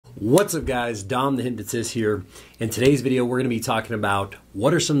What's up guys, Dom the Hypnotist here. In today's video we're going to be talking about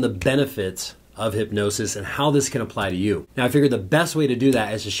what are some of the benefits of hypnosis and how this can apply to you. Now I figured the best way to do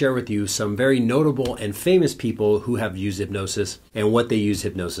that is to share with you some very notable and famous people who have used hypnosis and what they use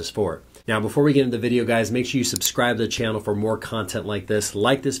hypnosis for. Now before we get into the video guys, make sure you subscribe to the channel for more content like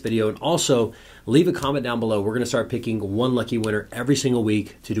this video, and also leave a comment down below. We're going to start picking one lucky winner every single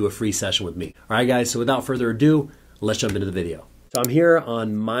week to do a free session with me. Alright guys, so without further ado, let's jump into the video. So I'm here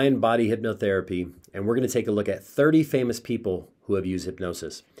on Mind-Body Hypnotherapy, and we're going to take a look at 30 famous people who have used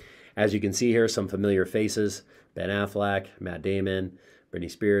hypnosis. As you can see here, some familiar faces: Ben Affleck, Matt Damon,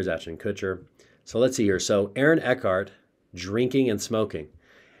 Britney Spears, Ashton Kutcher. So let's see here. So Aaron Eckhart, drinking and smoking.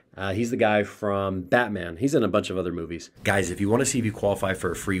 He's the guy from Batman. He's in a bunch of other movies. Guys, if you want to see if you qualify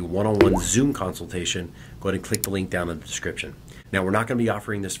for a free one-on-one Zoom consultation, go ahead and click the link down in the description. Now, we're not going to be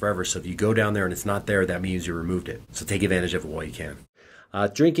offering this forever, so if you go down there and it's not there, that means you removed it. So take advantage of it while you can.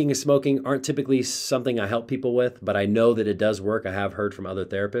 Drinking and smoking aren't typically something I help people with, but I know that it does work. I have heard from other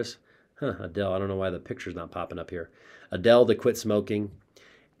therapists. Adele, I don't know why the picture's not popping up here. Adele to quit smoking.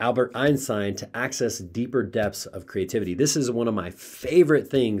 Albert Einstein to access deeper depths of creativity. This is one of my favorite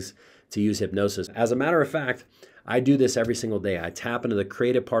things to use hypnosis. As a matter of fact, I do this every single day. I tap into the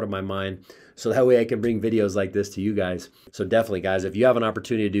creative part of my mind so that way I can bring videos like this to you guys. So definitely guys, if you have an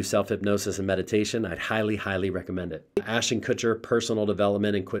opportunity to do self-hypnosis and meditation, I'd highly, highly recommend it. Ashton Kutcher, personal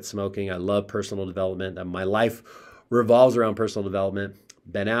development and quit smoking. I love personal development. My life revolves around personal development.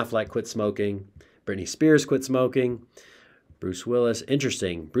 Ben Affleck quit smoking. Britney Spears quit smoking. Bruce Willis,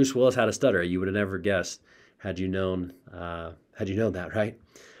 interesting. Bruce Willis had a stutter. You would have never guessed had you known that, right?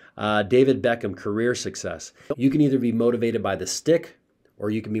 David Beckham, career success. You can either be motivated by the stick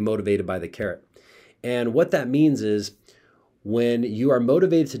or you can be motivated by the carrot. And what that means is when you are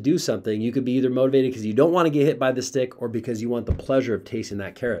motivated to do something, you could be either motivated because you don't want to get hit by the stick or because you want the pleasure of tasting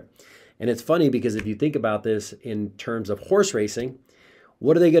that carrot. And it's funny because if you think about this in terms of horse racing,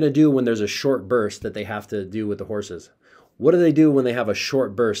 what are they going to do when there's a short burst that they have to do with the horses? What do they do when they have a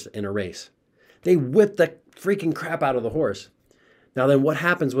short burst in a race? They whip the freaking crap out of the horse. Now then what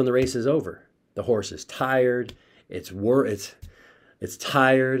happens when the race is over? The horse is tired, it's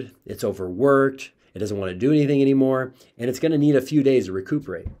tired, it's overworked, it doesn't want to do anything anymore, and it's going to need a few days to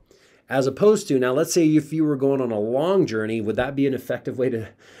recuperate. As opposed to, now let's say if you were going on a long journey, would that be an effective way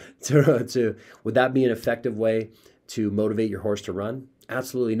to motivate your horse to run?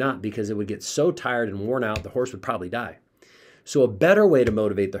 Absolutely not, because it would get so tired and worn out, the horse would probably die. So a better way to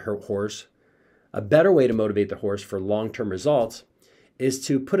motivate the horse for long-term results is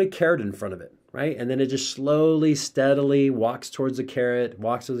to put a carrot in front of it, right? And then it just slowly, steadily walks towards the carrot.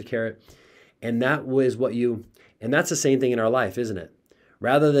 And that's the same thing in our life, isn't it?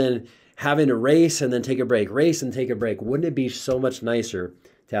 Rather than having to race and then take a break, wouldn't it be so much nicer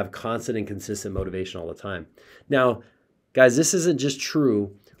to have constant and consistent motivation all the time? Now, guys, this isn't just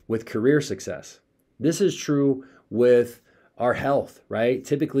true with career success. This is true with our health, right?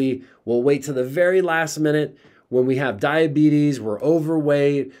 Typically, we'll wait to the very last minute when we have diabetes, we're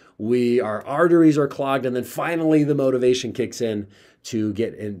overweight, our arteries are clogged, and then finally the motivation kicks in to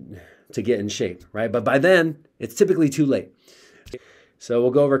get in shape, right? But by then, it's typically too late. So we'll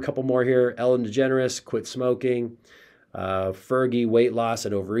go over a couple more here. Ellen DeGeneris, quit smoking. Fergie, weight loss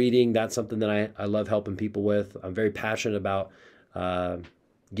and overeating. That's something that I love helping people with. I'm very passionate about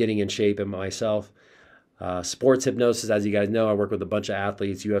getting in shape in myself. Sports hypnosis, as you guys know, I work with a bunch of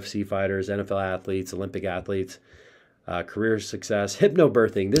athletes, UFC fighters, NFL athletes, Olympic athletes, career success.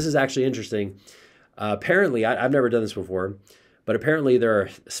 Hypnobirthing, this is actually interesting. Apparently, I've never done this before, but apparently there are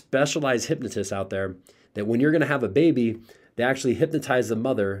specialized hypnotists out there that when you're going to have a baby, they actually hypnotize the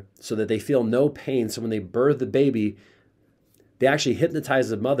mother so that they feel no pain. So when they birth the baby, they actually hypnotize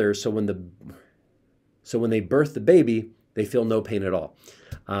the mother so when they birth the baby, they feel no pain at all.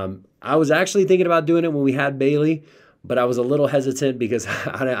 I was actually thinking about doing it when we had Bailey, but I was a little hesitant because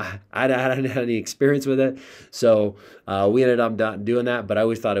I hadn't had any experience with it. So we ended up not doing that, but I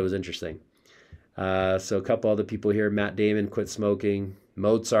always thought it was interesting. So a couple other people here: Matt Damon, quit smoking.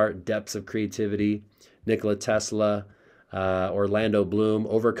 Mozart, depths of creativity. Nikola Tesla, Orlando Bloom,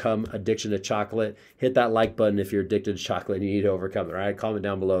 overcome addiction to chocolate. Hit that like button if you're addicted to chocolate and you need to overcome it, all right? Comment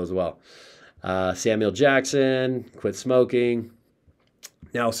down below as well. Samuel Jackson, quit smoking.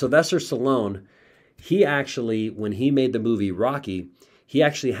 Now, Sylvester Stallone, he actually, when he made the movie Rocky, he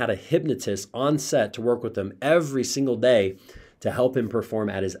actually had a hypnotist on set to work with him every single day to help him perform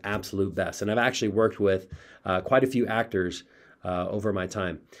at his absolute best. And I've actually worked with quite a few actors over my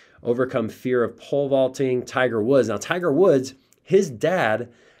time. Overcome fear of pole vaulting. Tiger Woods. Now, Tiger Woods, his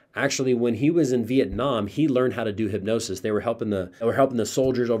dad Actually, when he was in Vietnam, he learned how to do hypnosis. They were helping the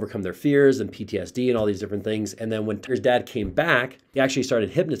soldiers overcome their fears and PTSD and all these different things. And then when his dad came back, he actually started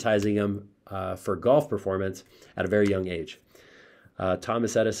hypnotizing him for golf performance at a very young age.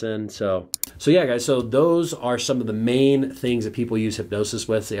 Thomas Edison. So yeah, guys, so those are some of the main things that people use hypnosis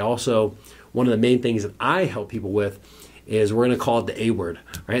with. They also, one of the main things that I help people with is we're going to call it the A word,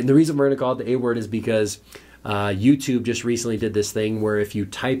 right? And the reason we're going to call it the A word is because YouTube just recently did this thing where if you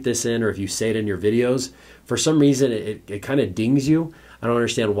type this in or if you say it in your videos, for some reason it kind of dings you. I don't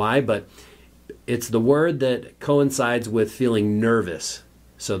understand why, but it's the word that coincides with feeling nervous.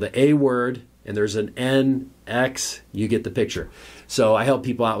 So the A word, and there's an N, X, you get the picture. So I help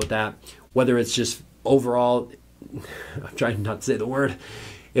people out with that, whether it's just overall, I'm trying not to say the word,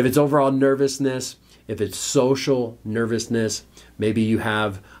 if it's overall nervousness, if it's social nervousness, maybe you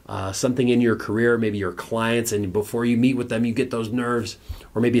have something in your career, maybe your clients, and before you meet with them, you get those nerves,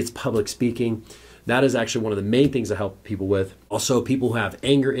 or maybe it's public speaking. That is actually one of the main things I help people with. Also, people who have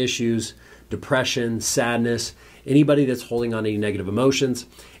anger issues, depression, sadness, anybody that's holding on to any negative emotions.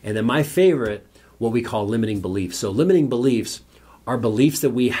 And then my favorite, what we call limiting beliefs. So limiting beliefs are beliefs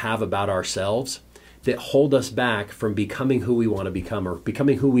that we have about ourselves that hold us back from becoming who we want to become or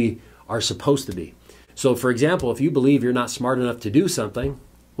becoming who we are supposed to be. So for example, if you believe you're not smart enough to do something,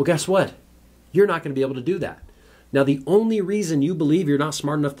 well, guess what? You're not going to be able to do that. Now, the only reason you believe you're not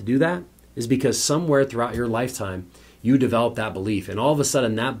smart enough to do that is because somewhere throughout your lifetime, you developed that belief. And all of a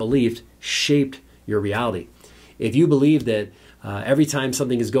sudden, that belief shaped your reality. If you believe that every time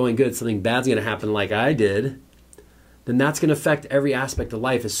something is going good, something bad's going to happen like I did, then that's going to affect every aspect of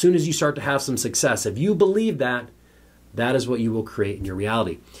life. As soon as you start to have some success, if you believe that, that is what you will create in your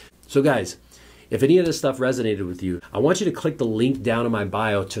reality. So guys, if any of this stuff resonated with you, I want you to click the link down in my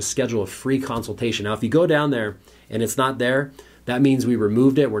bio to schedule a free consultation. Now, if you go down there and it's not there, that means we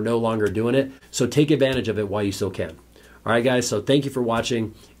removed it. We're no longer doing it. So take advantage of it while you still can. All right, guys, so thank you for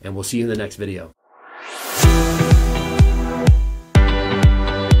watching, and we'll see you in the next video.